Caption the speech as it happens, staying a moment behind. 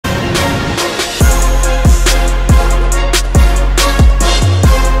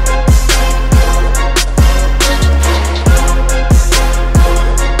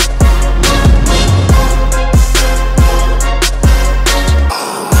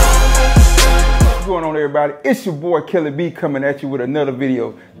going on, everybody? It's your boy Kelly B coming at you with another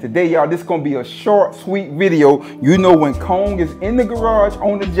video. Today, y'all, this is gonna be a short, sweet video. You know, when Khrome is in the garage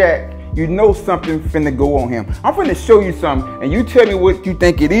on the jack, you know something finna go on him. I'm finna show you something, and you tell me what you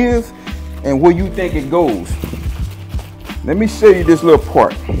think it is and where you think it goes. Let me show you this little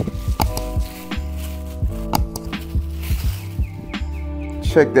part.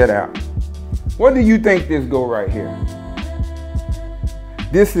 Check that out. What do you think this go right here?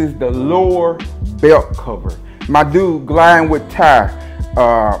 This is the lower belt cover. My dude, Gliding with Ty,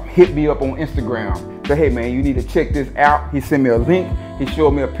 hit me up on Instagram. Said, hey man, you need to check this out. He sent me a link. He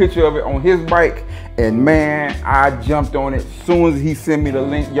showed me a picture of it on his bike. And man, I jumped on it as soon as he sent me the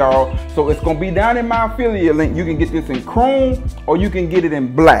link, y'all. So it's gonna be down in my affiliate link. You can get this in chrome or you can get it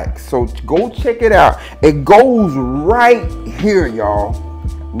in black. So go check it out. It goes right here, y'all.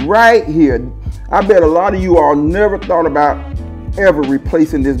 Right here. I bet a lot of you all never thought about ever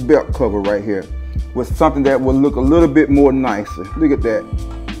replacing this belt cover right here with something that will look a little bit more nicer. Look at that.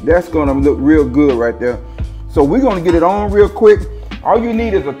 That's gonna look real good right there. So we're gonna get it on real quick. All you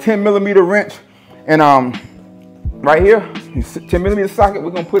need is a 10mm wrench and right here, 10mm socket.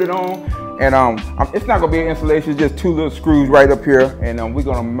 We're gonna put it on, and it's not gonna be an installation, just two little screws right up here, and we're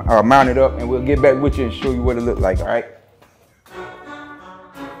gonna mount it up, and we'll get back with you and show you what it looks like. All right.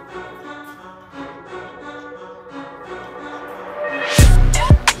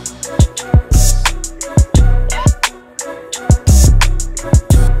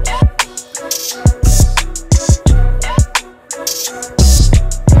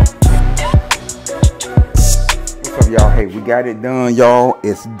 Y'all, hey, we got it done, y'all.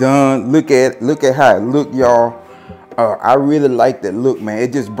 It's done. Look at how it look, y'all. I really like that look, man.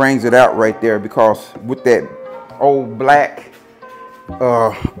 It just brings it out right there, because with that old black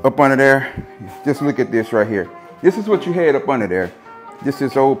up under there, just look at this right here. This is what you had up under there. This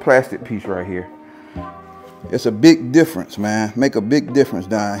old plastic piece right here. It's a big difference, man. Make a big difference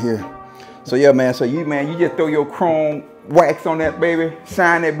down here. So yeah, man. So you just throw your chrome wax on that baby,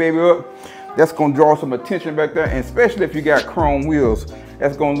 shine that baby up. That's gonna draw some attention back there, and especially if you got chrome wheels,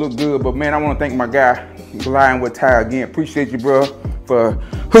 that's gonna look good. But man, I wanna thank my guy, Gliding with Ty, again. Appreciate you, bro, for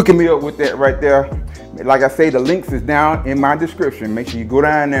hooking me up with that right there. Like I say, the links is down in my description. Make sure you go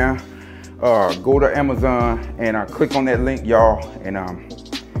down there, go to Amazon and click on that link, y'all, and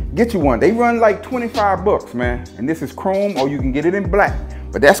get you one. They run like 25 bucks, man. And this is chrome, or you can get it in black.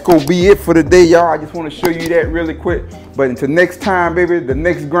 But that's gonna be it for today, y'all. I just want to show you that really quick. But until next time, baby, the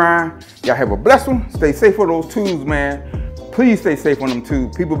next grind, y'all have a blessed one. Stay safe for those tubes, man. Please stay safe on them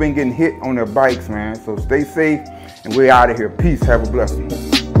tubes. People been getting hit on their bikes, man. So stay safe, and we're out of here. Peace. Have a blessed one.